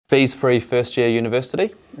Fees-free first-year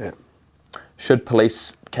university? Yeah. Should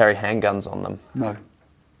police carry handguns on them? No.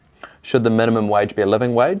 Should the minimum wage be a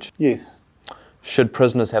living wage? Yes. Should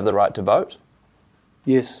prisoners have the right to vote?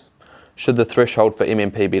 Yes. Should the threshold for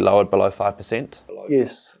MMP be lowered below 5%?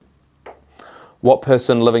 Yes. What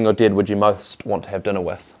person, living or dead, would you most want to have dinner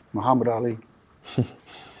with? Muhammad Ali.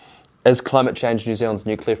 Is climate change New Zealand's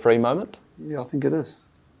nuclear-free moment? Yeah, I think it is.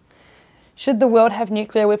 Should the world have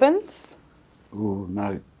nuclear weapons? Oh,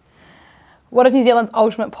 no. What is New Zealand's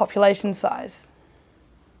ultimate population size?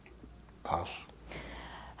 Pass.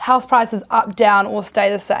 House prices up, down, or stay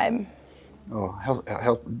the same? Oh,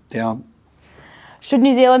 house down. Should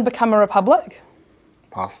New Zealand become a republic?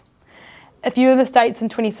 Pass. If you were in the States in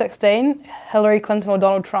 2016, Hillary Clinton or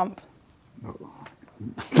Donald Trump?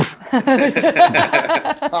 I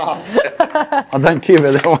don't care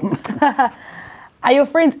about that one. Are your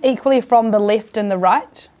friends equally from the left and the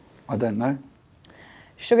right? I don't know.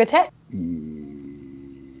 Sugar tax?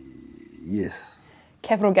 Yes.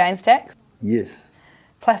 Capital gains tax? Yes.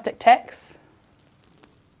 Plastic tax?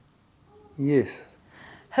 Yes.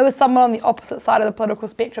 Who is someone on the opposite side of the political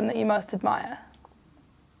spectrum that you most admire?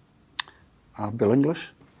 Bill English.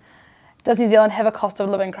 Does New Zealand have a cost of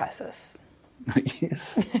living crisis?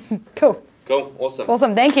 Yes. Cool. Cool, awesome.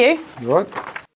 Awesome, thank you. You right?